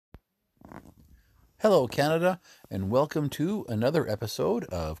Hello, Canada, and welcome to another episode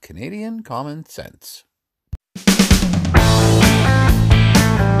of Canadian Common Sense. This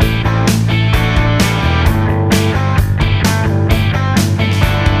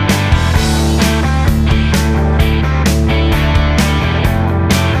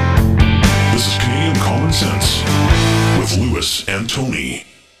is Canadian Common Sense with Lewis and Tony.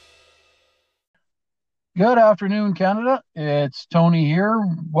 Good afternoon, Canada. It's Tony here.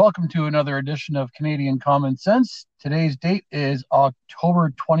 Welcome to another edition of Canadian Common Sense. Today's date is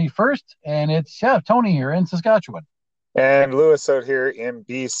October 21st, and it's Tony here in Saskatchewan. And Lewis out here in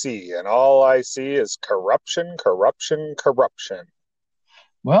BC, and all I see is corruption, corruption, corruption.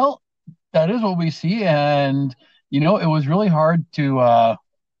 Well, that is what we see, and it was really hard to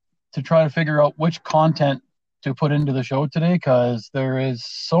try to figure out which content to put into the show today because there is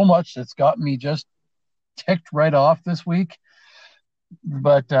so much that's got me just ticked right off this week.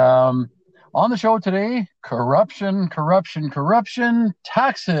 But on the show today, corruption,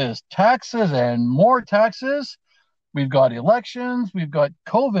 taxes, and more taxes. We've got elections, we've got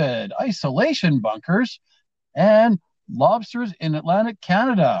COVID, isolation bunkers, and lobsters in Atlantic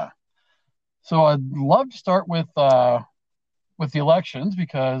Canada. So I'd love to start with the elections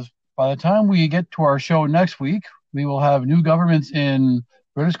because by the time we get to our show next week, we will have new governments in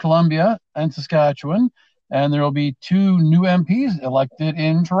British Columbia and Saskatchewan, and there will be two new MPs elected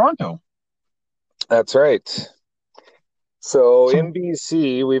in Toronto. That's right. So in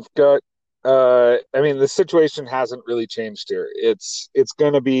BC, we've got, the situation hasn't really changed here. It's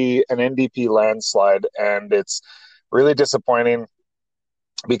going to be an NDP landslide, and it's really disappointing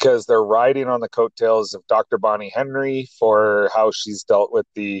because they're riding on the coattails of Dr. Bonnie Henry for how she's dealt with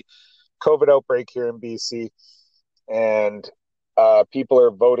the COVID outbreak here in BC. And people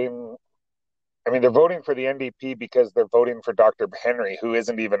are voting. They're voting for the NDP because they're voting for Dr. Henry, who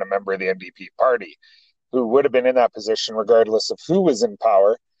isn't even a member of the NDP party, who would have been in that position regardless of who was in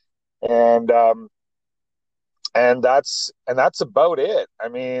power. And that's about it.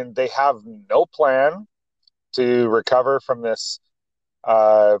 They have no plan to recover from this,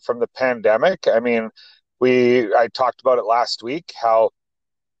 from the pandemic. I talked about it last week, how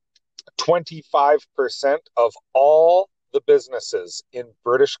 25% of all the businesses in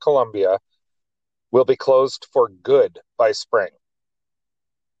British Columbia will be closed for good by spring.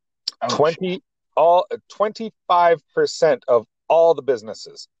 Ouch. 25% of all the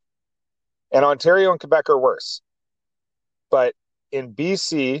businesses. And Ontario and Quebec are worse. But in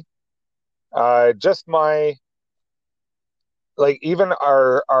BC, even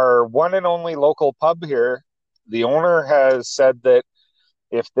our one and only local pub here, the owner has said that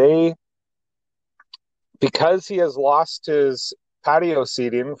because he has lost his patio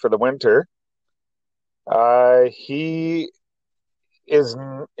seating for the winter, he is,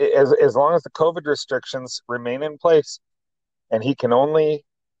 as long as the COVID restrictions remain in place and he can only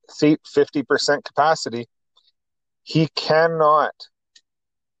seat 50% capacity, he can't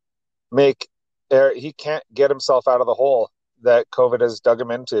get himself out of the hole that COVID has dug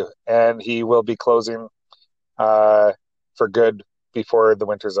him into, and he will be closing for good before the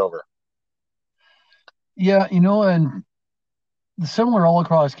winter's over. Yeah, and similar all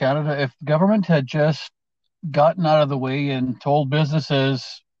across Canada, if the government had just gotten out of the way and told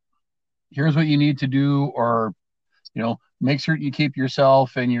businesses, here's what you need to do, or, make sure you keep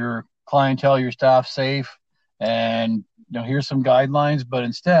yourself and your clientele, your staff safe, and, here's some guidelines, but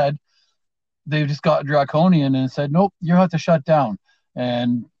instead, they've just got draconian and said, nope, you have to shut down.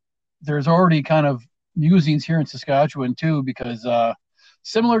 And there's already kind of musings here in Saskatchewan too, because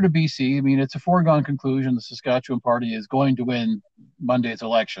similar to BC, it's a foregone conclusion the Saskatchewan party is going to win Monday's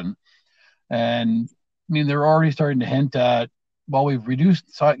election. And they're already starting to hint at, well, we've reduced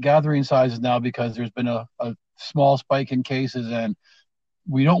gathering sizes now because there's been a small spike in cases, and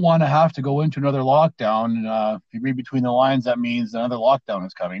we don't want to have to go into another lockdown. If you read between the lines, that means another lockdown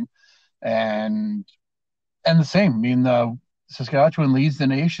is coming. And the same, Saskatchewan leads the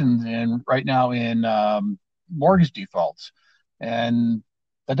nation right now in mortgage defaults. And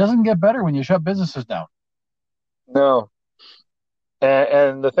that doesn't get better when you shut businesses down. No.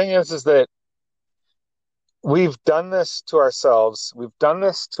 And the thing is that we've done this to ourselves. We've done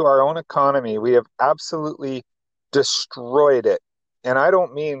this to our own economy. We have absolutely destroyed it. And I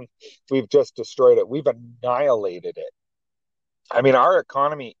don't mean we've just destroyed it. We've annihilated it. Our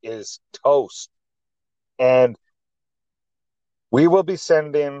economy is toast. And we will be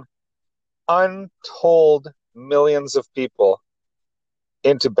sending untold millions of people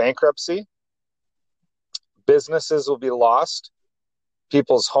into bankruptcy. Businesses will be lost.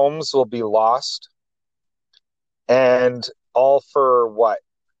 People's homes will be lost. And all for what?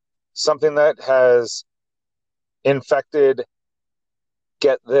 something that has infected,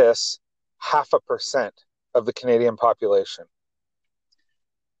 get this, 0.5% of the Canadian population.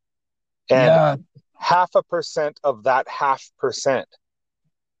 And 0.5% of that 0.5%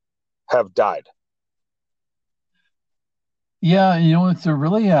 have died. Yeah, it's a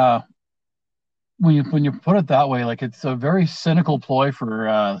really when you put it that way, like it's a very cynical ploy for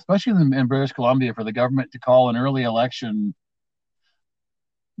especially in British Columbia, for the government to call an early election,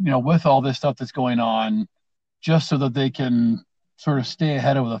 with all this stuff that's going on, just so that they can sort of stay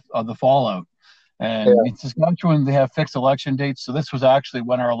ahead of the fallout. And in Saskatchewan, they have fixed election dates, so this was actually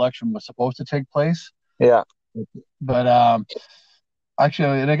when our election was supposed to take place. Yeah. But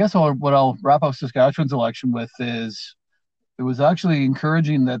actually, and I guess what I'll wrap up Saskatchewan's election with is it was actually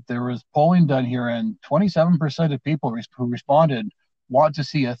encouraging that there was polling done here, and 27% of people who responded want to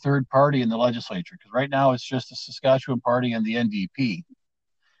see a third party in the legislature, because right now it's just the Saskatchewan Party and the NDP.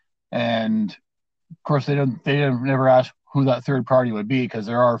 And of course, they never ask who that third party would be, because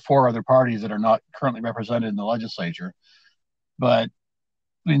there are 4 other parties that are not currently represented in the legislature. But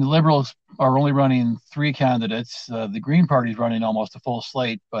the Liberals are only running 3 candidates. The Green Party is running almost a full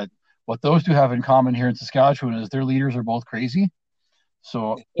slate. But what those 2 have in common here in Saskatchewan is their leaders are both crazy.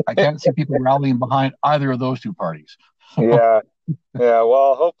 So I can't see people rallying behind either of those 2 parties. Yeah.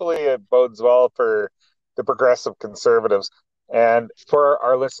 Well, hopefully it bodes well for the progressive Conservatives. And for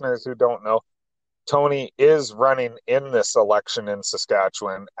our listeners who don't know, Tony is running in this election in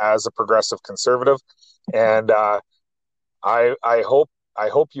Saskatchewan as a progressive Conservative, and I hope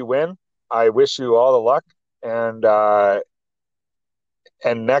you win. I wish you all the luck, and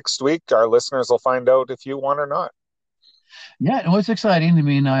next week our listeners will find out if you won or not. Yeah, no, it's exciting. I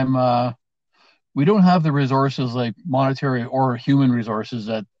mean, we don't have the resources, like monetary or human resources,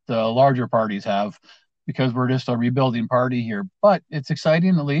 that the larger parties have, because we're just a rebuilding party here. But it's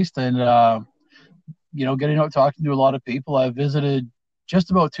exciting, at least, and getting out talking to a lot of people. I've visited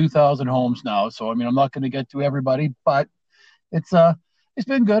just about 2,000 homes now, so I mean, I'm not going to get to everybody, but it's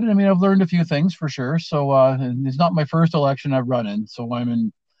been good. I mean, I've learned a few things for sure. So and it's not my first election I've run in, so at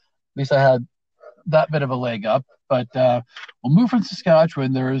least I had that bit of a leg up. But we'll move from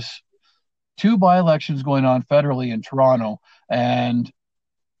Saskatchewan. There's 2 by-elections going on federally in Toronto, and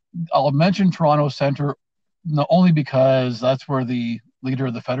I'll mention Toronto Centre not only because that's where the leader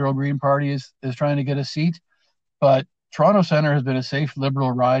of the federal Green Party is trying to get a seat, but Toronto Centre has been a safe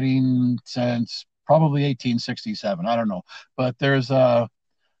Liberal riding since probably 1867. I don't know, but there's about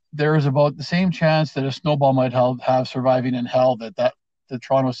the same chance that a snowball might have surviving in hell that the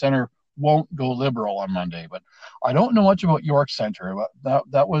Toronto Centre won't go Liberal on Monday. But I don't know much about York Centre.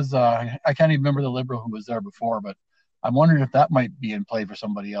 That was I can't even remember the Liberal who was there before, but I'm wondering if that might be in play for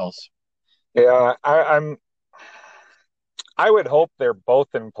somebody else. Yeah, I would hope they're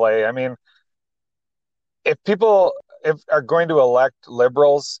both in play. I mean, if people are going to elect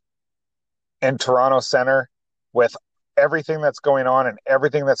Liberals in Toronto Centre with everything that's going on and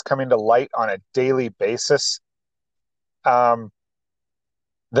everything that's coming to light on a daily basis, then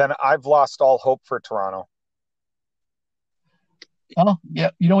I've lost all hope for Toronto. Well,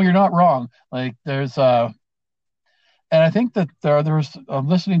 yeah, you're not wrong. Like there's and I think that there was, I'm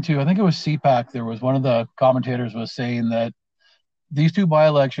listening to, I think it was CPAC, there was one of the commentators was saying that these 2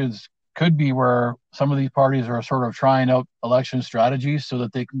 by-elections could be where some of these parties are sort of trying out election strategies so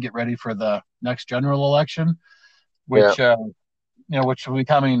that they can get ready for the next general election, which which will be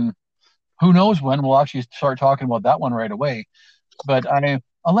coming, who knows when. We'll actually start talking about that one right away. But I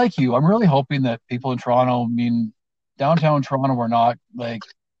like you, I'm really hoping that people in Toronto, I mean, downtown Toronto or not, like,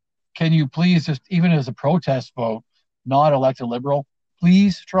 can you please just, even as a protest vote, not elect a Liberal,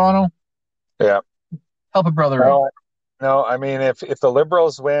 please, Toronto? Yeah. Help a brother out. No, I mean, if the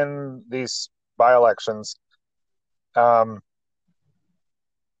Liberals win these by-elections, then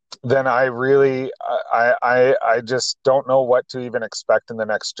I just don't know what to even expect in the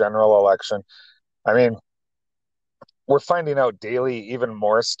next general election. I mean, we're finding out daily even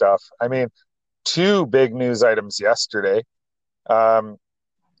more stuff. I mean, 2 big news items yesterday. And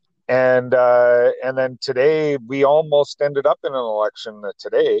then today we almost ended up in an election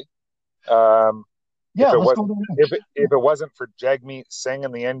today. If it wasn't for Jagmeet Singh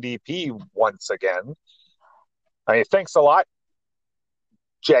and the NDP once again, I mean, thanks a lot,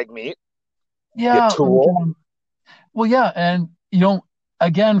 Jagmeet. Yeah. You tool. Well, yeah, and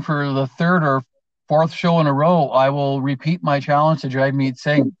again, for the 3rd or 4th show in a row, I will repeat my challenge to Jagmeet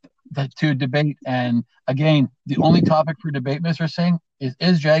Singh to debate. And again, the only topic for debate, Mr. Singh,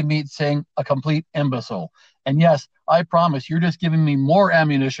 is Jagmeet Singh a complete imbecile? And yes, I promise you're just giving me more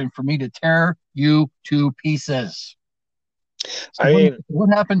ammunition for me to tear you to pieces. So I mean, what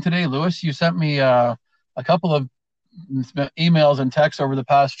happened today, Lewis? You sent me a couple of emails and texts over the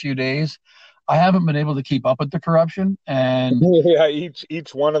past few days. I haven't been able to keep up with the corruption, and yeah,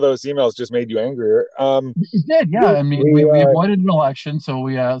 each one of those emails just made you angrier. it did. Yeah, We, I mean, we we avoided an election, so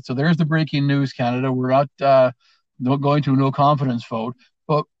so there's the breaking news, Canada. We're not going to a no confidence vote.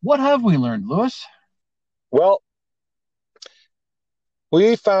 But what have we learned, Lewis? well,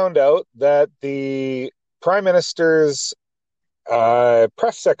 we found out that the prime minister's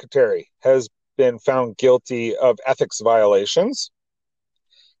press secretary has been found guilty of ethics violations.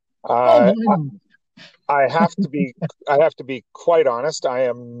 Oh, Uh, I have to be I have to be quite honest. I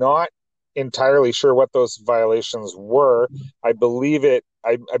am not entirely sure what those violations were. I believe it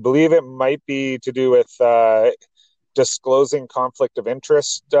might be to do with disclosing conflict of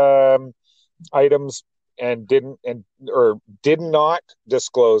interest items and did not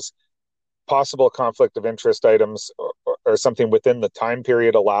disclose possible conflict of interest items or something within the time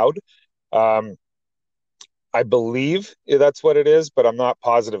period allowed. Um, I believe that's what it is, but I'm not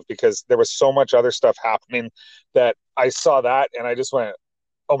positive because there was so much other stuff happening that I saw that and I just went,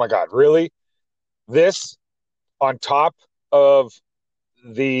 "Oh my God, really? This on top of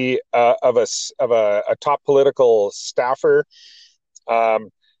the a top political staffer um,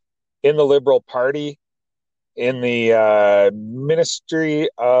 in the Liberal Party in the Ministry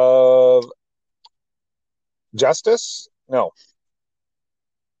of Justice? No, I'm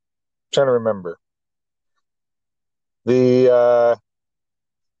trying to remember the."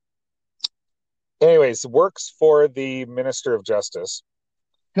 Anyways, works for the Minister of Justice.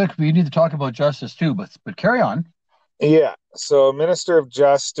 good. We need to talk about justice too, but carry on. Yeah, so Minister of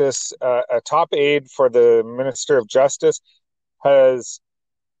Justice, a top aide for the Minister of Justice has.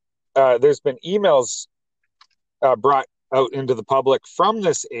 There's been emails brought out into the public from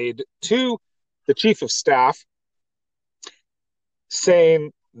this aide to the Chief of Staff,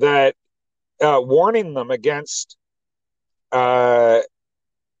 saying that warning them against uh,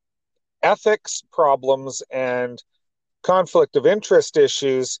 ethics problems and conflict of interest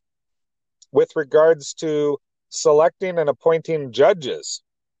issues with regards to selecting and appointing judges.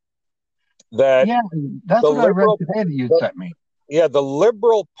 That Yeah, that's the what I read liberal, today that you sent me. yeah, the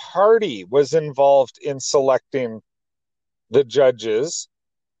Liberal Party was involved in selecting the judges,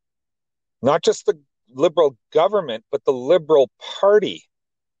 not just the Liberal government, but the Liberal Party,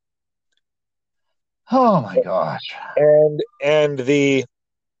 Oh my gosh. and the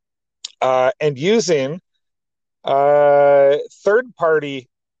and using third party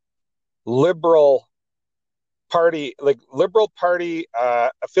Liberal Party, like Liberal Party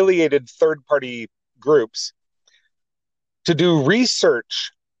affiliated third party groups to do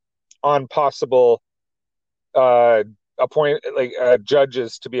research on possible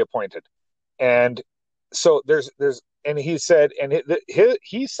judges to be appointed. And so and he said,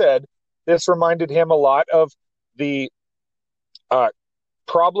 he said this reminded him a lot of the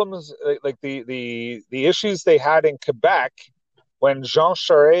problems, like the issues they had in Quebec when Jean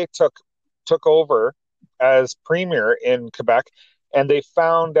Charest took over as premier in Quebec, and they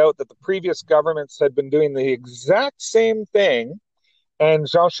found out that the previous governments had been doing the exact same thing, and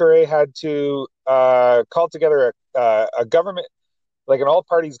Jean Charest had to call together a government, like an all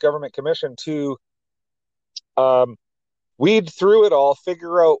parties government commission, to weed through it all,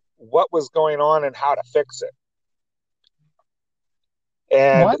 figure out what was going on and how to fix it. Well,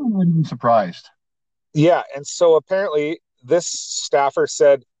 And I'm not even surprised. yeah, and so apparently this staffer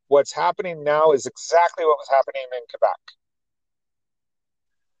said what's happening now is exactly what was happening in Quebec.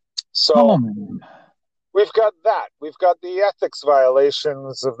 Oh So man. we've got that. We've got the ethics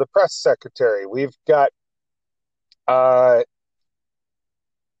violations of the press secretary. We've got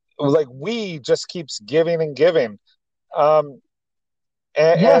like we just keeps giving and giving. Um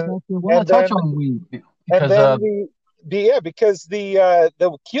Yes, and actually, I want and to touch then on weed and because then because the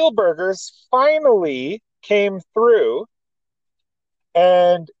Kielburgers finally came through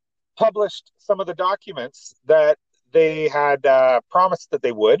and published some of the documents that they had promised that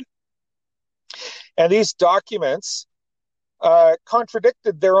they would. And these documents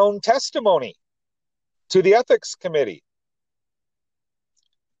contradicted their own testimony to the ethics committee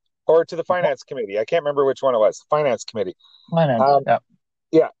or to the finance committee. I can't remember which one it was. Finance committee. finance. Um, Yeah.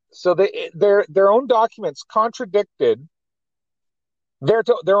 yeah. So their own documents contradicted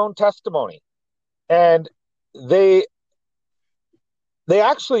their own testimony, and they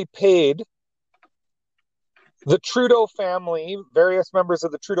actually paid the Trudeau family, various members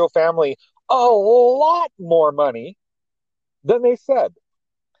of the Trudeau family, a lot more money than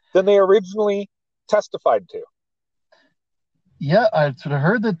than they originally testified to. Yeah, I sort of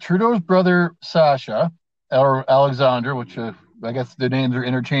heard that Trudeau's brother Sasha or Alexander, which I guess the names are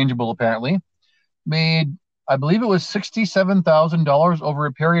interchangeable apparently, made, I believe it was $67,000 over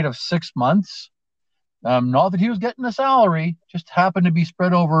a period of 6 months. Not that he was getting a salary, just happened to be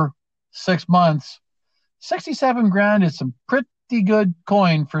spread over 6 months. 67 grand is some pretty good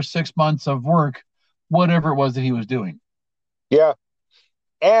coin for 6 months of work, whatever it was that he was doing. Yeah.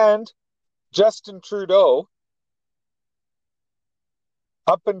 And Justin Trudeau,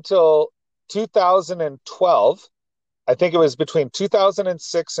 up until 2012, I think it was between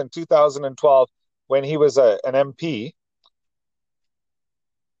 2006 and 2012, when he was an MP,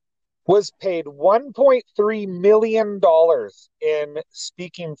 was paid $1.3 million in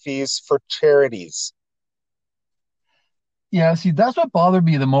speaking fees for charities. Yeah, see, that's what bothered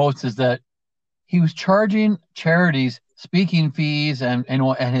me the most is that he was charging charities speaking fees and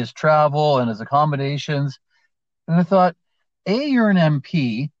his travel and his accommodations. And I thought, A, you're an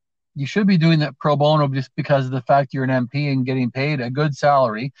MP. You should be doing that pro bono just because of the fact you're an MP and getting paid a good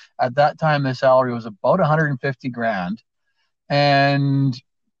salary. At that time, the salary was about 150 grand. And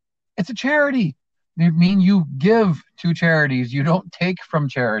it's a charity. I mean, you give to charities, you don't take from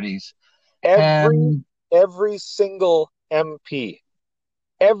charities. Every single MP,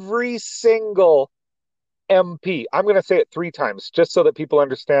 every single MP, I'm going to say it 3 times just so that people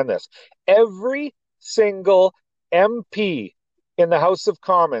understand this. Every single MP in the House of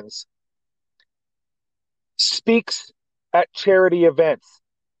Commons speaks at charity events,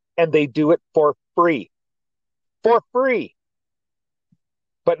 and they do it for free. For free.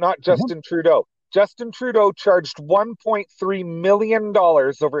 But not Justin Trudeau. Justin Trudeau charged $1.3 million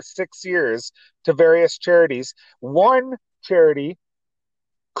over 6 years to various charities. One charity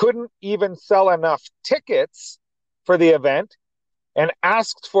couldn't even sell enough tickets for the event and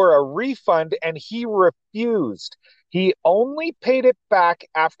asked for a refund, and he refused. He only paid it back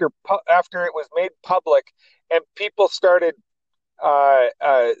after it was made public and people started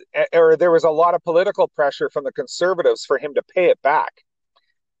or there was a lot of political pressure from the Conservatives for him to pay it back.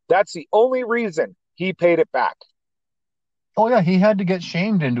 That's the only reason he paid it back. Oh, yeah, he had to get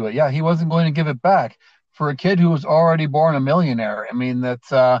shamed into it. Yeah, he wasn't going to give it back for a kid who was already born a millionaire. I mean,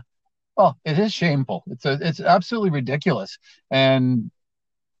 that's, well, it is shameful. It's absolutely ridiculous. And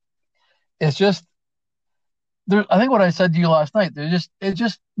it's just, I think what I said to you last night, it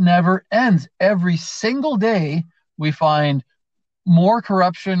just never ends. Every single day we find more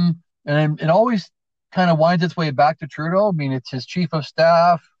corruption, and it always kind of winds its way back to Trudeau. I mean, it's his chief of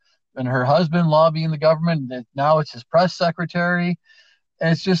staff and her husband lobbying the government. Now it's his press secretary.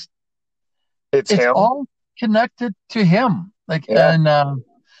 And it's just, it's all connected to him. Like, yeah. And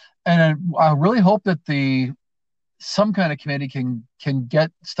I really hope that some kind of committee can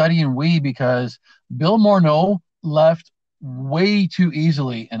get studying because Bill Morneau left way too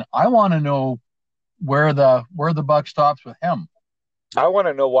easily, and I want to know where the buck stops with him. I want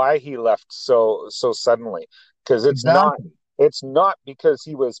to know why he left so suddenly, because it's not because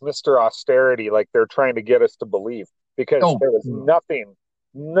he was Mr. Austerity like they're trying to get us to believe, because there was nothing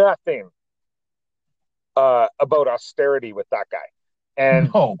about austerity with that guy. And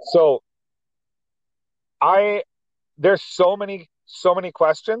so there's so many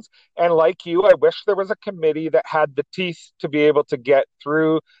questions, and like you, I wish there was a committee that had the teeth to be able to get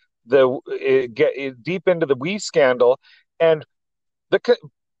through get deep into the WE scandal. And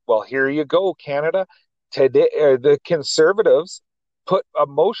well, here you go, Canada. Today, the Conservatives put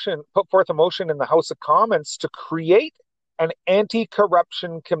forth a motion in the House of Commons to create an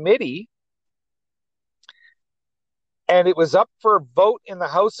anti-corruption committee, and it was up for a vote in the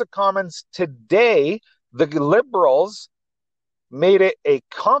House of Commons today. The Liberals made it a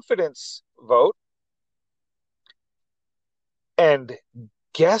confidence vote, and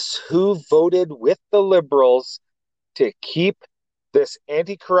guess who voted with the Liberals to keep this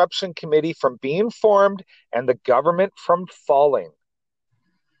anti-corruption committee from being formed and the government from falling?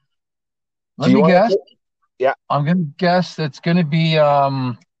 Let me guess. Yeah. I'm going to guess it's going to be,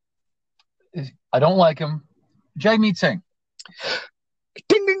 I don't like him, Jagmeet Singh.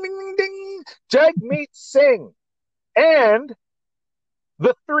 Ding, ding, ding, ding, ding. Jagmeet Singh and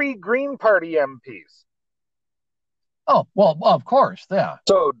the 3 Green Party MPs. Oh, well, of course, yeah.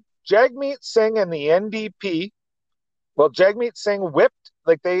 So Jagmeet Singh and the NDP, well, Jagmeet Singh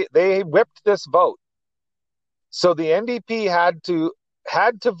they whipped this vote. So the NDP had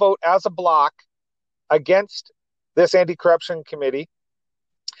to vote as a bloc against this anti-corruption committee.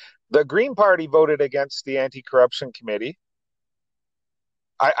 The Green Party voted against the anti-corruption committee.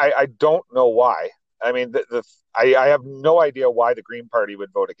 I don't know why. I mean, I have no idea why the Green Party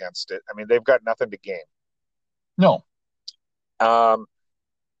would vote against it. I mean, they've got nothing to gain. No.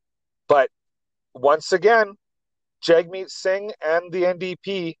 But once again, Jagmeet Singh and the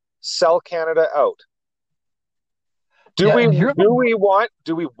NDP sell Canada out. Do Yeah, we and here, do we want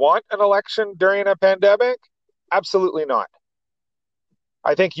an election during a pandemic? Absolutely not.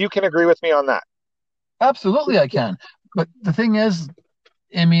 I think you can agree with me on that. absolutely, I can. But the thing is,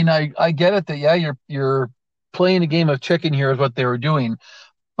 I mean, I get it that yeah, you're playing a game of chicken here is what they were doing,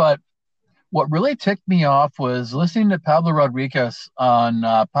 but what really ticked me off was listening to Pablo Rodriguez on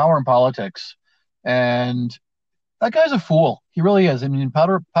Power and Politics, and that guy's a fool. He really is. I mean,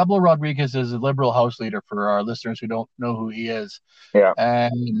 Pablo Rodriguez is a liberal House leader for our listeners who don't know who he is, Yeah.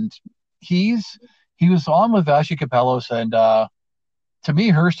 and he was on with Vashi Kapelos, and to me,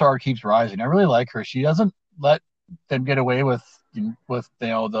 her star keeps rising. I really like her. She doesn't let them get away with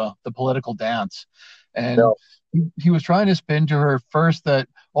the political dance, and No. he was trying to spin to her first that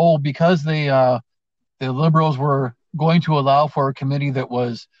because the liberals were going to allow for a committee that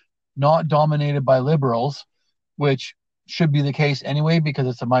was not dominated by liberals, which should be the case anyway because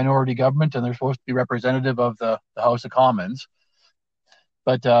it's a minority government and they're supposed to be representative of the House of Commons.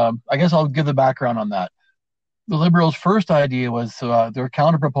 But I guess I'll give the background on that. The Liberals' first idea was their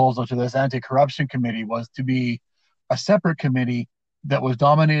counter-proposal to this anti-corruption committee was to be a separate committee that was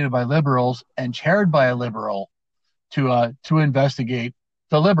dominated by Liberals and chaired by a Liberal to investigate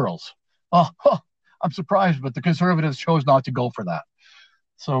the Liberals. I'm surprised, but the Conservatives chose not to go for that.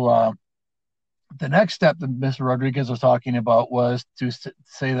 So the next step that Mr. Rodriguez was talking about was to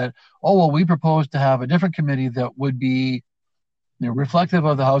say that, we propose to have a different committee that would be reflective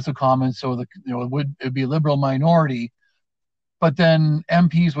of the House of Commons, so it would be a liberal minority, but then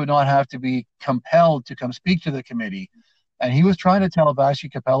MPs would not have to be compelled to come speak to the committee. And he was trying to tell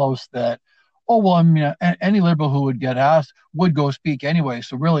Vashi Kapelos that, any liberal who would get asked would go speak anyway,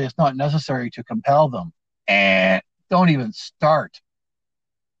 so really it's not necessary to compel them. And don't even start.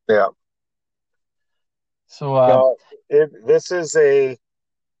 Yeah. So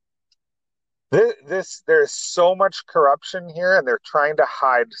there's so much corruption here, and they're trying to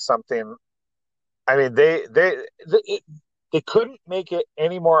hide something. I mean, they couldn't make it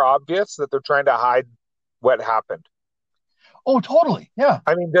any more obvious that they're trying to hide what happened. Oh, totally. Yeah.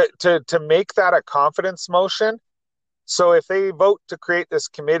 I mean, to make that a confidence motion. So if they vote to create this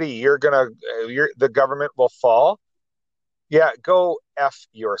committee, the government will fall. Yeah, go F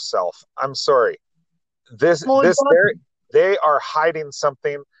yourself. I'm sorry. They are hiding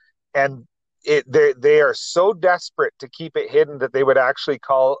something, and they are so desperate to keep it hidden that they would actually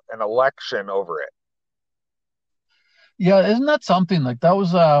call an election over it. Yeah, isn't that something? Like that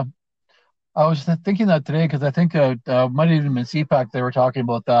was I was thinking that today because I think might have even been CPAC they were talking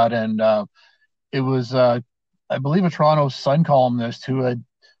about that, and it was I believe a Toronto Sun columnist who had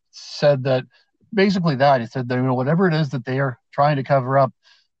said that basically that he said that whatever it is that they are trying to cover up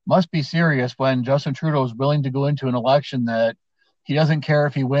must be serious when Justin Trudeau is willing to go into an election that he doesn't care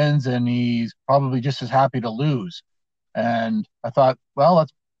if he wins and he's probably just as happy to lose. And I thought, well,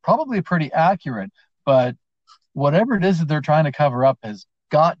 that's probably pretty accurate, but whatever it is that they're trying to cover up has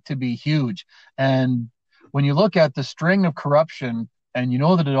got to be huge. And when you look at the string of corruption and you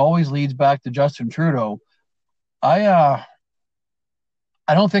know that it always leads back to Justin Trudeau, I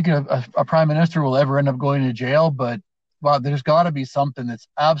don't think a prime minister will ever end up going to jail, but there's got to be something that's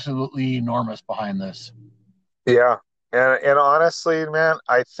absolutely enormous behind this. Yeah. And honestly, man,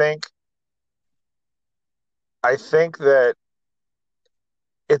 I think that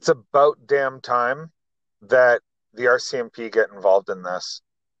it's about damn time that the RCMP get involved in this,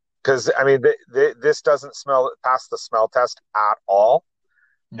 because I mean, this doesn't pass the smell test at all.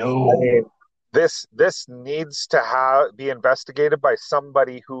 No, I mean, this needs to be investigated by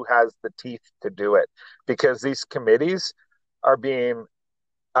somebody who has the teeth to do it, because these committees are being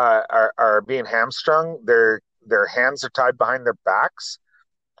hamstrung. Their hands are tied behind their backs.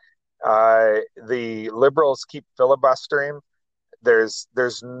 The Liberals keep filibustering. There's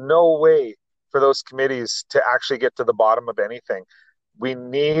no way for those committees to actually get to the bottom of anything. We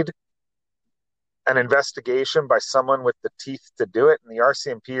need an investigation by someone with the teeth to do it, and the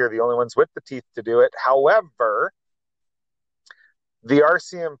RCMP are the only ones with the teeth to do it. However, the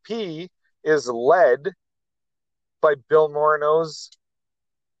RCMP is led by Bill Morneau's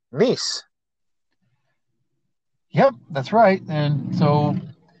niece. Yep, that's right. And so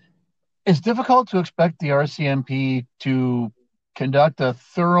it's difficult to expect the RCMP to conduct a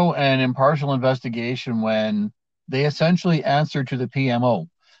thorough and impartial investigation when they essentially answer to the PMO.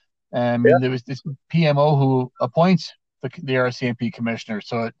 I mean, there was this PMO who appoints the RCMP commissioner.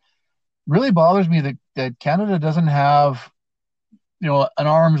 So it really bothers me that Canada doesn't have, an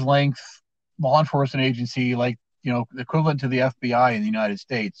arm's length law enforcement agency like equivalent to the FBI in the United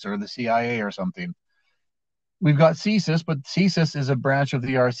States or the CIA or something. We've got CSIS, but CSIS is a branch of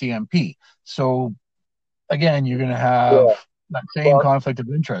the RCMP. So again, you're going to have Yeah. that same Well, conflict of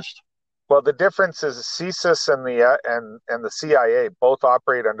interest. well, the difference is CSIS and the CIA both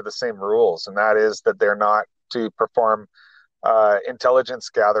operate under the same rules, and that is that they're not to perform intelligence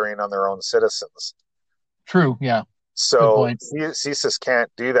gathering on their own citizens. True. Yeah. Good So point. CSIS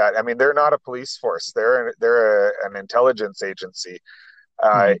can't do that. I mean, they're not a police force; an intelligence agency.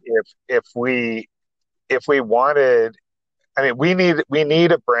 Right. If we wanted, I mean, we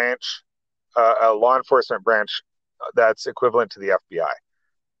need a branch, a law enforcement branch that's equivalent to the FBI,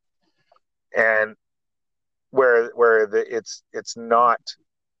 and it's not,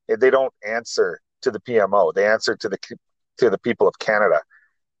 they don't answer to the PMO; they answer to the people of Canada.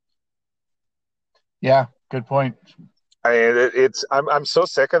 Yeah. Good point. I mean, I'm so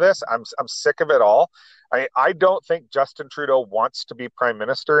sick of this. I'm sick of it all. I don't think Justin Trudeau wants to be prime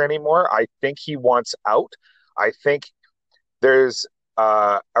minister anymore. I think he wants out. I think there's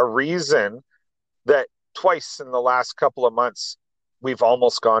a reason that twice in the last couple of months we've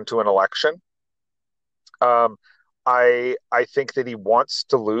almost gone to an election. Um, I think that he wants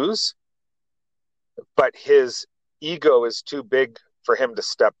to lose, but his ego is too big for him to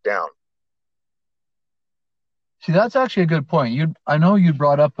step down. See, that's actually a good point. I know you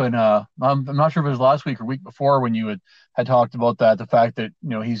brought up I'm not sure if it was last week or week before when you had talked about that, the fact that,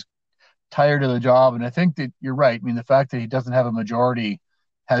 he's tired of the job. And I think that you're right. I mean, the fact that he doesn't have a majority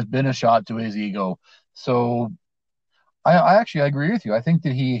has been a shot to his ego. So I actually agree with you. I think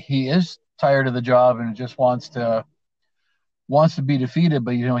that he is tired of the job and just wants to be defeated,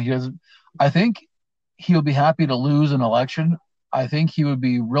 but he doesn't. I think he'll be happy to lose an election. I think he would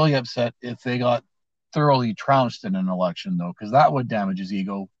be really upset if they got thoroughly trounced in an election, though, because that would damage his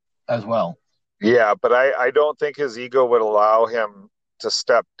ego as well. Yeah, but I don't think his ego would allow him to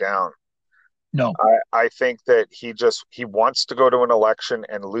step down. No, I think that he wants to go to an election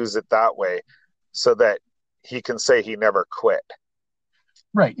and lose it that way so that he can say he never quit.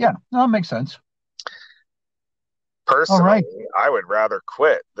 right? Yeah, no, that makes sense. All Personally, right. I would rather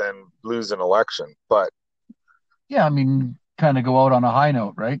quit than lose an election. But Yeah, I mean, kind of go out on a high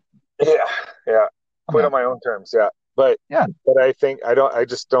note, right? yeah, yeah, quit Yeah, on my own terms. Yeah, but yeah. I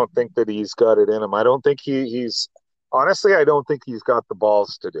just don't think that he's got it in him. I don't think he's honestly. I don't think he's got the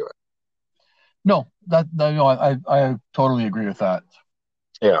balls to do it. No, I totally agree with that.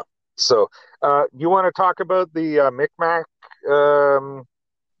 Yeah. So, you want to talk about the Micmac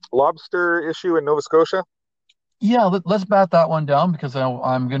lobster issue in Nova Scotia? Yeah, let's bat that one down because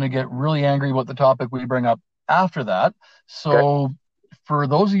I'm going to get really angry about the topic we bring up after that. Okay. So, for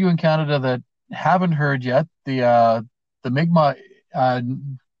those of you in Canada that haven't heard yet, the Mi'kmaq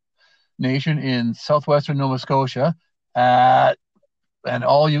Nation in southwestern Nova Scotia, uh, and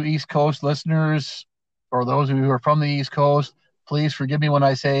all you East Coast listeners, or those of you who are from the East Coast, please forgive me when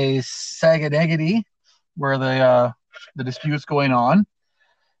I say Saganagity, where the dispute's going on.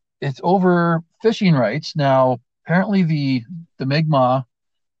 It's over fishing rights. Now, apparently, the Mi'kmaq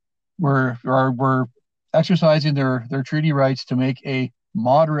were exercising their treaty rights to make a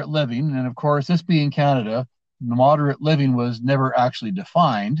moderate living, and of course, this being Canada, the moderate living was never actually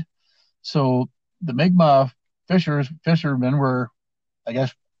defined. So the Mi'kmaq fishermen were, I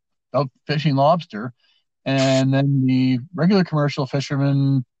guess, out fishing lobster, and then the regular commercial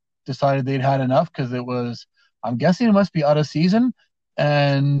fishermen decided they'd had enough because I'm guessing it must be out of season,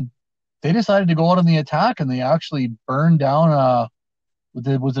 and they decided to go out on the attack, and they actually burned down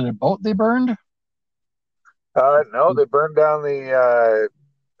was it a boat they burned? No, they burned down a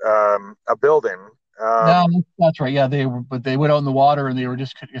building. No, that's right. Yeah, but they went out in the water and they were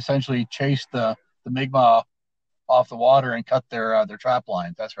just essentially chased the Mi'kmaq off the water and cut their trap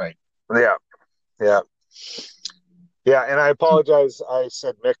lines. That's right. Yeah, yeah, yeah. And I apologize. I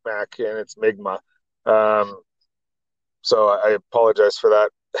said Micmac and it's Mi'kmaq. Um, so I apologize for that.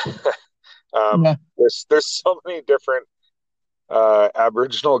 Yeah, There's so many different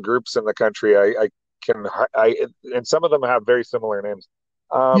Aboriginal groups in the country. I can I and some of them have very similar names.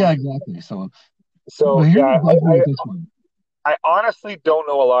 yeah, Um, exactly. So, so but here's yeah, what bugs me with this one. I honestly don't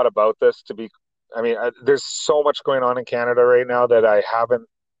know a lot about this. There's so much going on in Canada right now that I haven't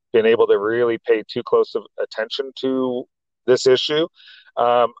been able to really pay too close of attention to this issue.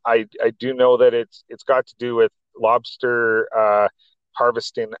 I do know that it's got to do with lobster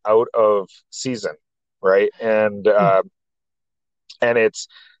harvesting out of season, right? And it's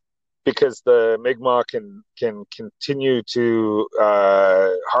because the Mi'kmaq can continue to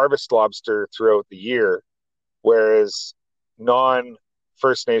harvest lobster throughout the year, whereas non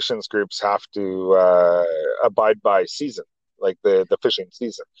First Nations groups have to abide by season, like the fishing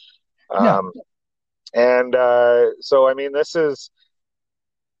season. Yeah. And so, I mean, this is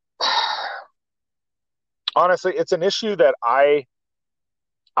honestly, it's an issue that I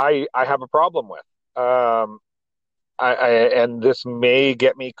have a problem with. And this may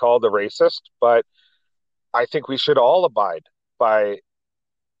get me called a racist, but I think we should all abide by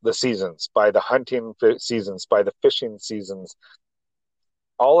the seasons, by the hunting seasons, by the fishing seasons,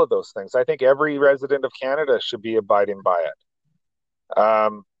 all of those things. I think every resident of Canada should be abiding by it. I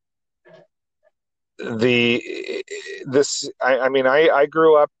mean, I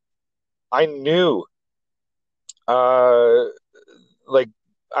grew up, I knew, like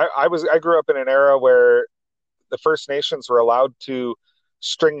I grew up in an era where the First Nations were allowed to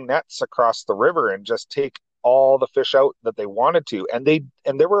string nets across the river and just take all the fish out that they wanted to, and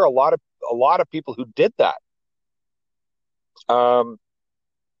there were a lot of people who did that. I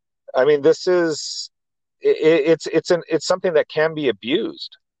mean, this is it's something that can be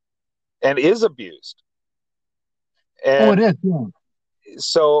abused and is abused. And it is. Yeah.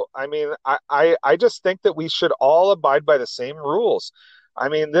 so, I mean, I just think that we should all abide by the same rules. I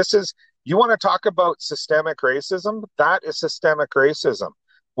mean, you want to talk about systemic racism? That is systemic racism,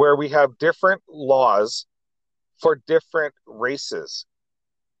 where we have different laws for different races.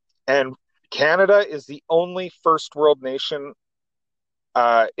 And Canada is the only first world nation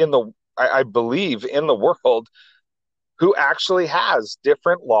I believe, in the world who actually has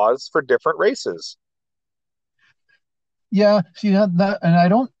different laws for different races. Yeah, see that, and I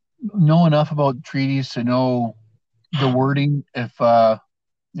don't know enough about treaties to know the wording. If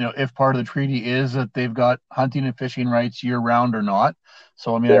if part of the treaty is that they've got hunting and fishing rights year round or not.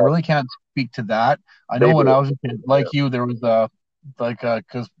 So I mean, I really can't speak to that. I know when I was a kid, like you, there was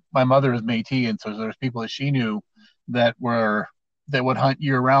because my mother is Métis, and so there's people that she knew that would hunt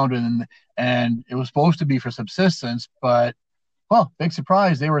year round, and it was supposed to be for subsistence, but well, big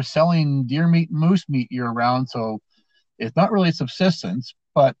surprise, they were selling deer meat and moose meat year round, so it's not really subsistence.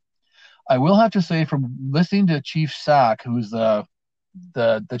 But I will have to say, from listening to Chief Sack, who's the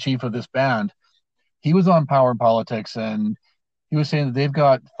chief of this band, he was on Power and Politics, and he was saying that they've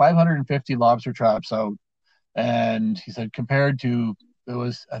got 550 lobster traps out, and he said compared to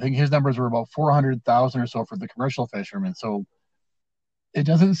I think his numbers were about 400,000 or so for the commercial fishermen. So it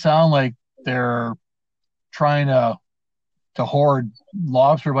doesn't sound like they're trying to hoard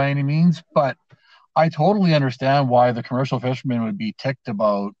lobster by any means, but I totally understand why the commercial fishermen would be ticked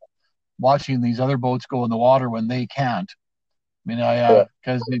about watching these other boats go in the water when they can't. I mean,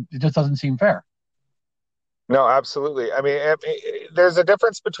 because it just doesn't seem fair. No, absolutely. I mean, there's a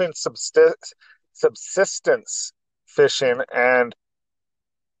difference between subsistence fishing and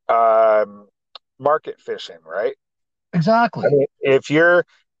market fishing, right? Exactly. I mean,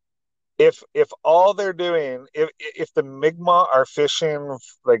 if all they're doing, if the Mi'kmaq are fishing,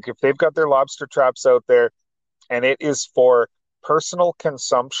 like if they've got their lobster traps out there and it is for personal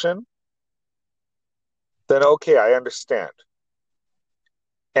consumption, then okay, I understand.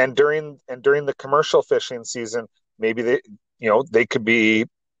 And during the commercial fishing season, maybe they could be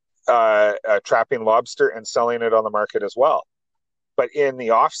trapping lobster and selling it on the market as well. But in the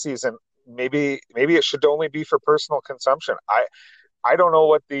off season, maybe it should only be for personal consumption. I don't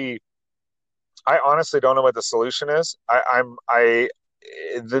know I honestly don't know what the solution is. The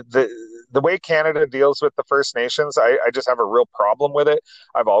way Canada deals with the First Nations, I just have a real problem with it.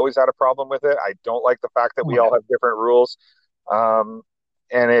 I've always had a problem with it. I don't like the fact that we all have different rules. And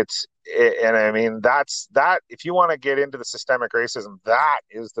I mean, that's that. If you want to get into the systemic racism, that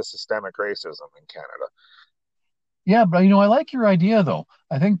is the systemic racism in Canada. Yeah, but I like your idea though.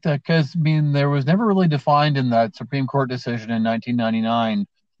 I think that because there was never really defined in that Supreme Court decision in 1999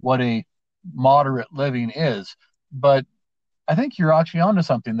 what a moderate living is. But I think you're actually onto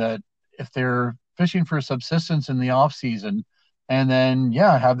something, that if they're fishing for subsistence in the off season, and then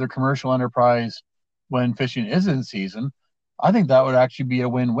have their commercial enterprise when fishing is in season, I think that would actually be a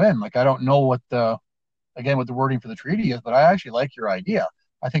win-win. Like, I don't know what the wording for the treaty is, but I actually like your idea.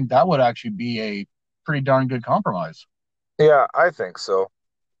 I think that would actually be a pretty darn good compromise. Yeah, I think so.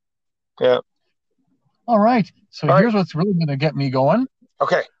 Yeah. All right. So here's what's really going to get me going.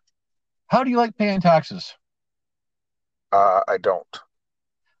 Okay. How do you like paying taxes? I don't.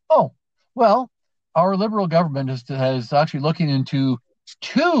 Oh, well, our Liberal government is actually looking into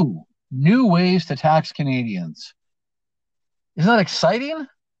 2 new ways to tax Canadians. Isn't that exciting?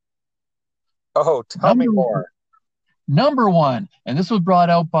 Oh, tell me more. Number 1, and this was brought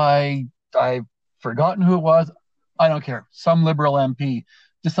out by, I've forgotten who it was. I don't care. Some Liberal MP.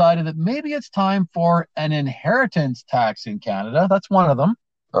 decided that maybe it's time for an inheritance tax in Canada. That's one of them.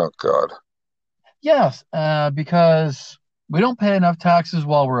 Oh, God. Yes, because we don't pay enough taxes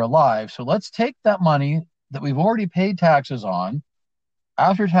while we're alive. So let's take that money that we've already paid taxes on,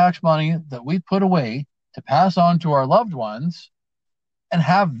 after tax money that we put away to pass on to our loved ones, and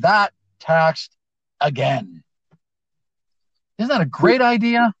have that taxed again. Isn't that a great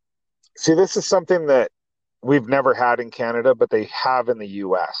idea? See, this is something that we've never had in Canada, but they have in the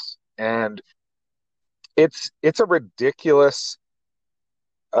US. And it's a ridiculous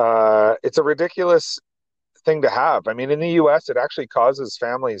thing to have. I mean, in the US, it actually causes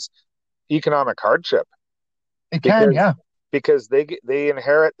families economic hardship. It can, yeah. Because they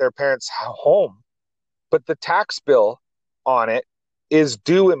inherit their parents' home, but the tax bill on it is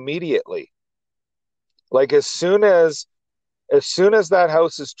due immediately. Like as soon as that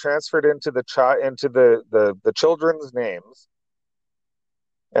house is transferred into the children's names,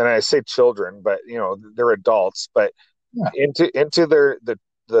 and I say children, but they're adults, but Yeah. into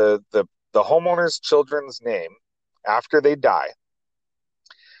the homeowner's children's name after they die,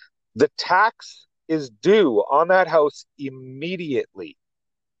 the tax is due on that house immediately.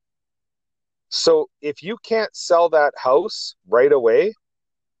 So if you can't sell that house right away,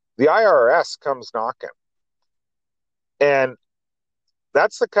 the IRS comes knocking. And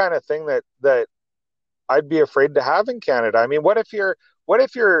that's the kind of thing that I'd be afraid to have in Canada. I mean, what if your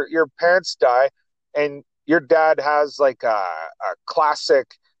parents die and your dad has like a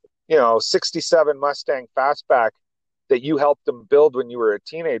classic, 67 Mustang Fastback that you helped him build when you were a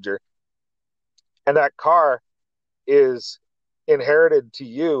teenager, and that car is inherited to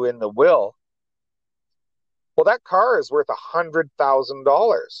you in the will? Well, that car is worth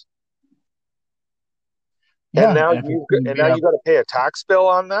 $100,000. Yeah, and now you got to pay a tax bill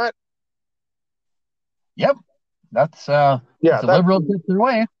on that. Yep, that's the Liberals get their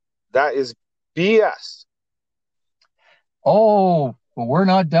way. That is BS. Oh, but we're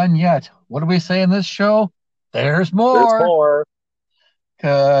not done yet. What do we say in this show? There's more. There's more.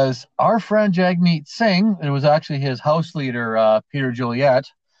 Because our friend Jagmeet Singh, it was actually his House leader, Peter Joliet,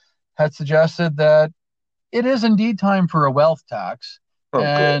 had suggested that it is indeed time for a wealth tax.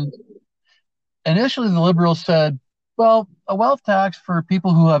 And initially the Liberals said, well, a wealth tax for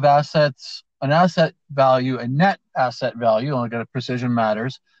people who have assets, an asset value, a net asset value, only got a precision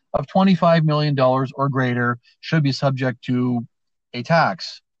matters, of $25 million or greater should be subject to a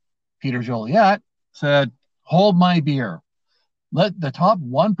tax. Peter Joliet said, hold my beer. Let the top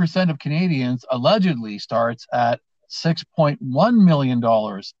 1% of Canadians allegedly starts at $6.1 million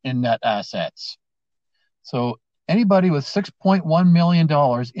in net assets. So anybody with $6.1 million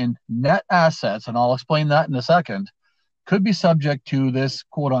in net assets, and I'll explain that in a second, could be subject to this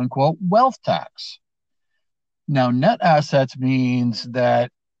quote unquote wealth tax. Now, net assets means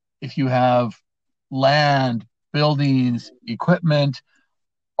that if you have land, buildings, equipment,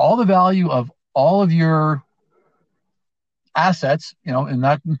 all the value of all of your assets, and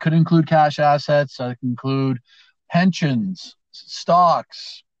that could include cash assets, that can include pensions,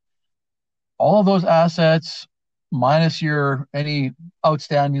 stocks, all of those assets minus your any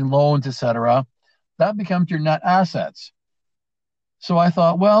outstanding loans, etc., that becomes your net assets. So I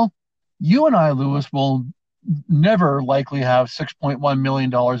thought, well, you and I, Lewis, will never likely have $6.1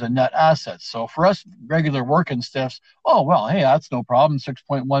 million in net assets. So for us regular working stiffs, oh, well, hey, that's no problem,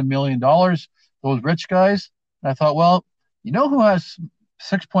 $6.1 million, those rich guys. And I thought, well, you know who has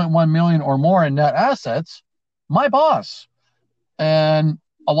 6.1 million or more in net assets? My boss. And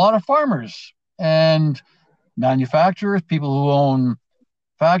a lot of farmers and manufacturers, people who own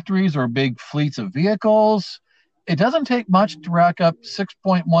factories or big fleets of vehicles. It doesn't take much to rack up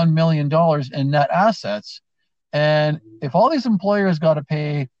 $6.1 million in net assets. And if all these employers got to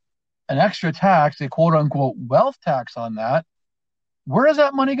pay an extra tax, a quote unquote wealth tax on that, where is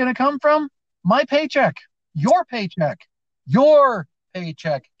that money going to come from? My paycheck, your paycheck,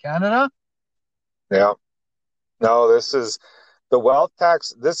 Canada. Yeah. No, this is the wealth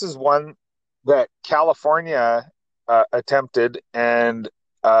tax. This is one that California attempted and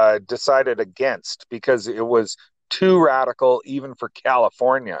decided against because it was too radical even for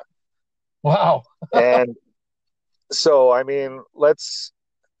California. Wow. And so, I mean,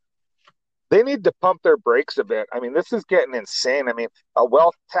 they need to pump their brakes a bit. I mean, this is getting insane. I mean, a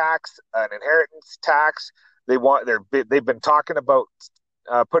wealth tax, an inheritance tax. They've been talking about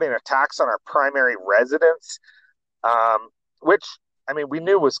putting a tax on our primary residence, which, I mean, we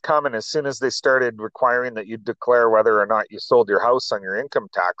knew was coming as soon as they started requiring that you declare whether or not you sold your house on your income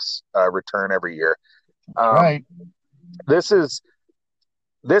tax return every year. Right. This is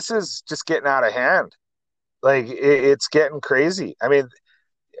just getting out of hand. Like it's getting crazy. I mean,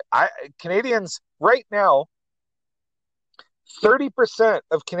 Canadians right now, 30%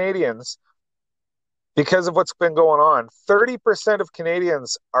 of Canadians, because of what's been going on, 30% of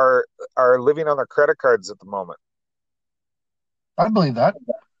Canadians are living on their credit cards at the moment. I believe that.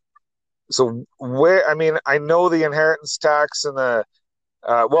 So where, I mean, I know the inheritance tax and well,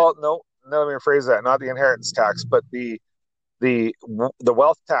 no, let me rephrase that. Not the inheritance tax, but the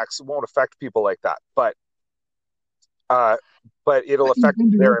wealth tax won't affect people like that. Uh, but it'll affect their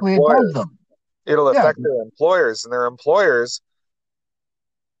Indirectly, it does employers. them. It'll Yeah. affect their employers, and their employers,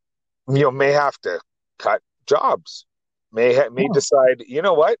 may have to cut jobs. May decide, you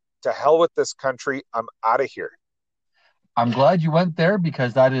know what? To hell with this country. I'm out of here. I'm glad you went there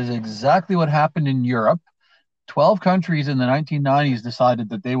because that is exactly what happened in Europe. 12 countries in the 1990s decided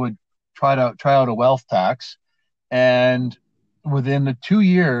that they would try out a wealth tax. And within the 2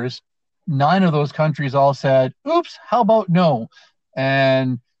 years, 9 of those countries all said, oops, how about no?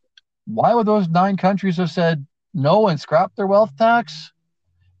 And why would those 9 countries have said no and scrap their wealth tax?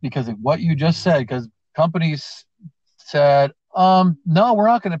 Because of what you just said, because companies said, no, we're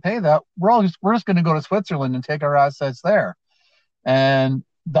not going to pay that. We're just going to go to Switzerland and take our assets there. And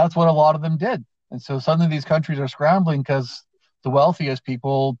that's what a lot of them did. And so suddenly these countries are scrambling because the wealthiest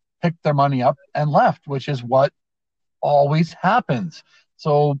people picked their money up and left, which is what always happens.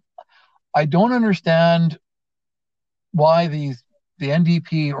 So I don't understand why the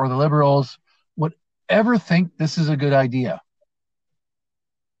NDP or the Liberals would ever think this is a good idea.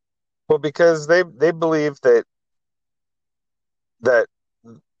 Well, because they believe that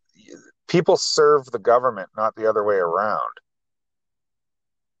people serve the government, not the other way around.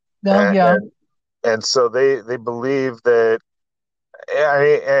 Now, yeah. And so they believe that,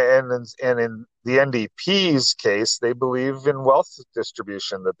 and in the NDP's case, they believe in wealth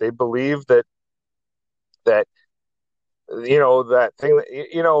distribution, that they believe that that thing,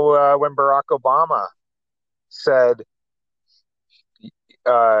 when Barack Obama said,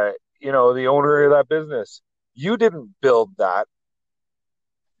 the owner of that business, you didn't build that.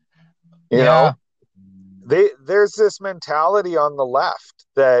 You know, there's this mentality on the left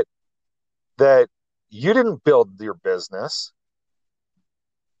that you didn't build your business.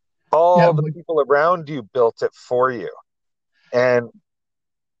 All the people around you built it for you. And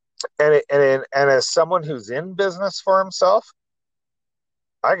as someone who's in business for himself,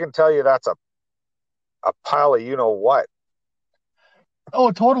 I can tell you that's a pile of what. Oh,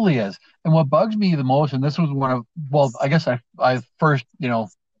 it totally is. And what bugs me the most, and this was I guess I first,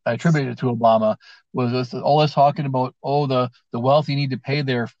 I attributed it to Obama, was all this talking about, the wealthy need to pay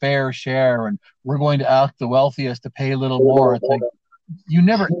their fair share, and we're going to ask the wealthiest to pay a little more. It's like, you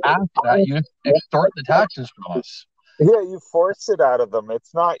never ask that. You just extort the taxes from us. Yeah, you force it out of them.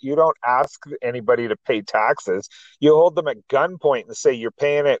 It's not, you don't ask anybody to pay taxes. You hold them at gunpoint and say you're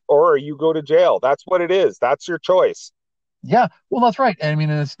paying it, or you go to jail. That's what it is. That's your choice. Yeah, well, that's right. I mean,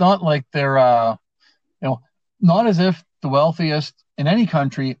 it's not like they're, not as if the wealthiest in any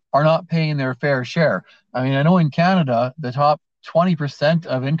country are not paying their fair share. I mean, I know in Canada, the top 20%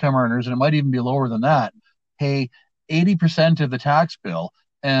 of income earners, and it might even be lower than that, pay 80% of the tax bill,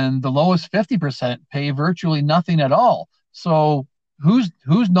 and the lowest 50% pay virtually nothing at all. So who's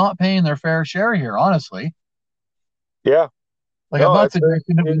not paying their fair share here, honestly? Yeah. Like, I'm not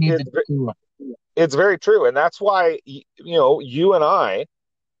suggesting that we need to. It's very true. And that's why, you and I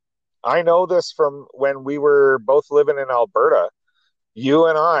know this from when we were both living in Alberta. You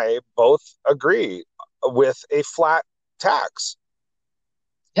and I both agree with a flat tax.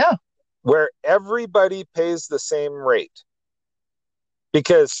 Yeah. Where everybody pays the same rate.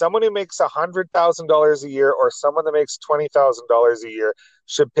 Because someone who makes $100,000 a year or someone that makes $20,000 a year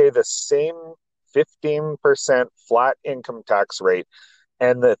should pay the same 15% flat income tax rate.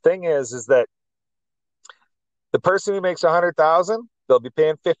 And the thing is that the person who makes $100,000, they'll be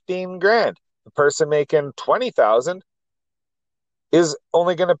paying $15,000. The person making $20,000 is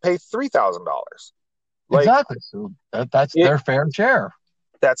only going to pay $3,000. Exactly. So that's their fair share.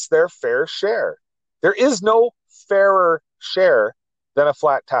 That's their fair share. There is no fairer share than a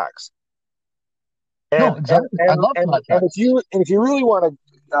flat tax. And, no, exactly. I love flat tax. And if you really want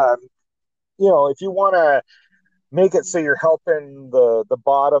to, if you want to make it so you're helping the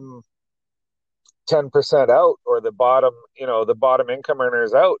bottom 10% out, or the bottom income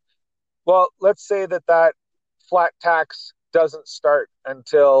earners out, well, let's say that flat tax doesn't start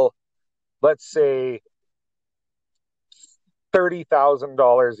until, let's say,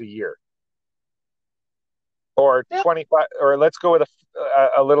 $30,000 a year, or 25, or let's go with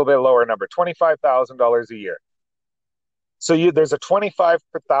a little bit lower number, $25,000 a year. So there's a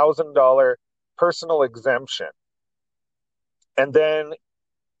 $25,000 personal exemption, and then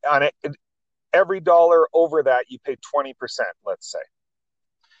on it, every dollar over that, you pay 20%, let's say.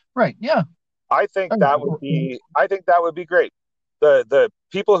 Right. Yeah. I think that would be great. The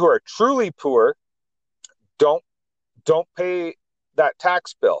people who are truly poor don't pay that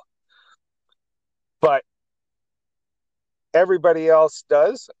tax bill, but everybody else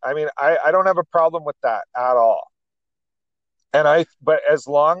does. I mean, I don't have a problem with that at all. But as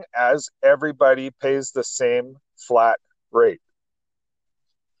long as everybody pays the same flat rate.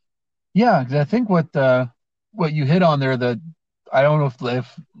 Yeah, 'cause I think what you hit on there, that I don't know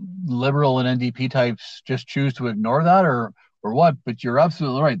if liberal and NDP types just choose to ignore that or what, but you're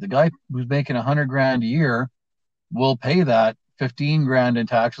absolutely right. The guy who's making 100 grand a year will pay that 15 grand in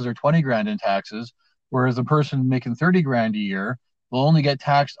taxes or 20 grand in taxes, whereas the person making 30 grand a year will only get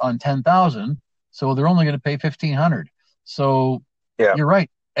taxed on 10,000, so they're only going to pay 1,500. So Yeah. you're right.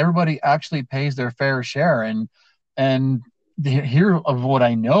 Everybody actually pays their fair share, and here of what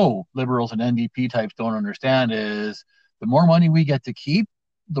I know liberals and NDP types don't understand is the more money we get to keep,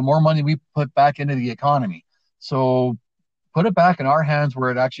 the more money we put back into the economy. So put it back in our hands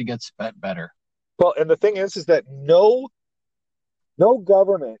where it actually gets spent better. Well, and the thing is that no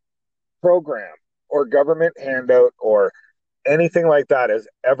government program or government handout or anything like that has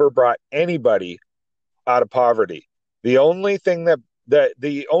ever brought anybody out of poverty. The only thing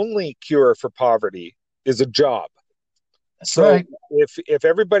the only cure for poverty is a job. That's So right. if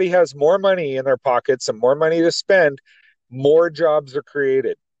everybody has more money in their pockets and more money to spend, more jobs are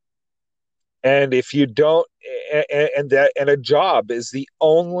created. And if you don't, and a job is the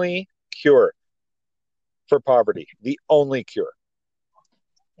only cure for poverty, the only cure.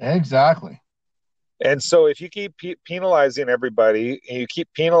 Exactly. And so if you keep penalizing everybody, and you keep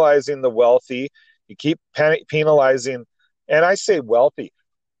penalizing the wealthy, you keep penalizing, and I say wealthy,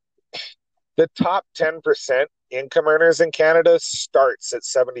 the top 10% income earners in Canada starts at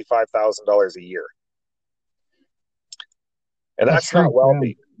 $75,000 a year. And that's not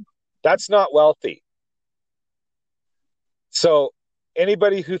wealthy. Yeah. That's not wealthy. So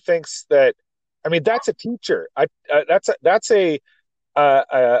anybody who thinks that, I mean, that's a teacher. That's a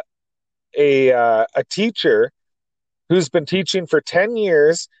teacher who's been teaching for 10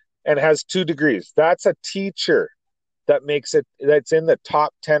 years and has 2 degrees. That's a teacher that's in the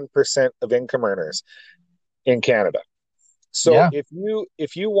top 10% of income earners in Canada. So yeah.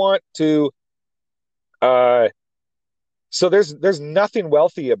 if you want to, so there's nothing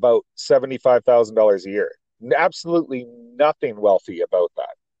wealthy about $75,000 a year. Absolutely nothing wealthy about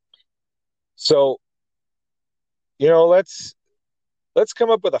that. So, let's come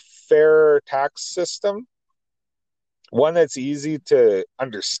up with a fair tax system, one that's easy to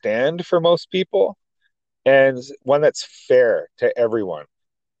understand for most people, and one that's fair to everyone.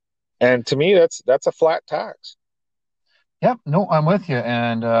 And to me, that's a flat tax. Yep. No, I'm with you.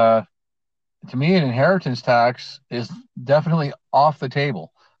 And to me, an inheritance tax is definitely off the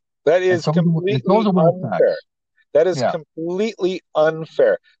table. That is completely unfair. That is completely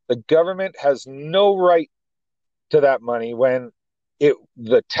unfair. The government has no right to that money when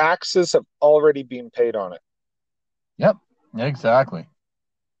the taxes have already been paid on it. Yep, exactly.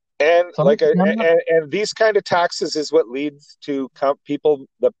 And and these kind of taxes is what leads to people,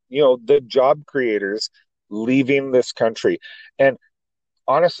 the job creators leaving this country. And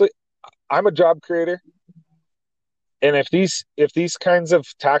honestly, I'm a job creator. And if these kinds of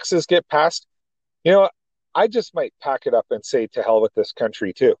taxes get passed, I just might pack it up and say to hell with this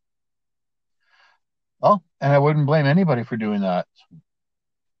country too. Well, and I wouldn't blame anybody for doing that.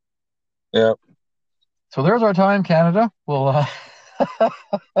 Yeah. So there's our time, Canada. We'll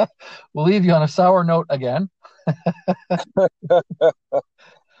leave you on a sour note again.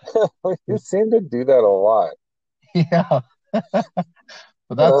 You seem to do that a lot. Yeah.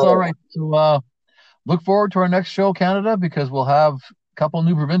 But that's all right. So look forward to our next show, Canada, because we'll have a couple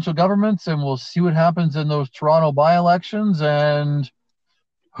new provincial governments and we'll see what happens in those Toronto by-elections. And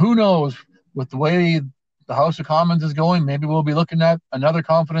who knows, with the way the House of Commons is going, maybe we'll be looking at another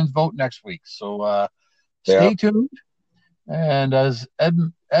confidence vote next week. So stay tuned. And as Ed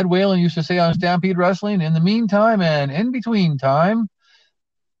Whalen used to say on Stampede Wrestling, in the meantime and in between time,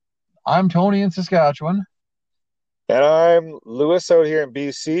 I'm Tony in Saskatchewan. And I'm Lewis out here in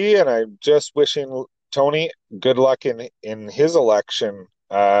BC, and I'm just wishing Tony good luck in his election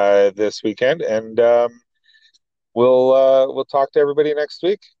this weekend. And we'll talk to everybody next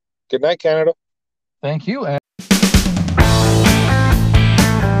week. Good night, Canada. Thank you.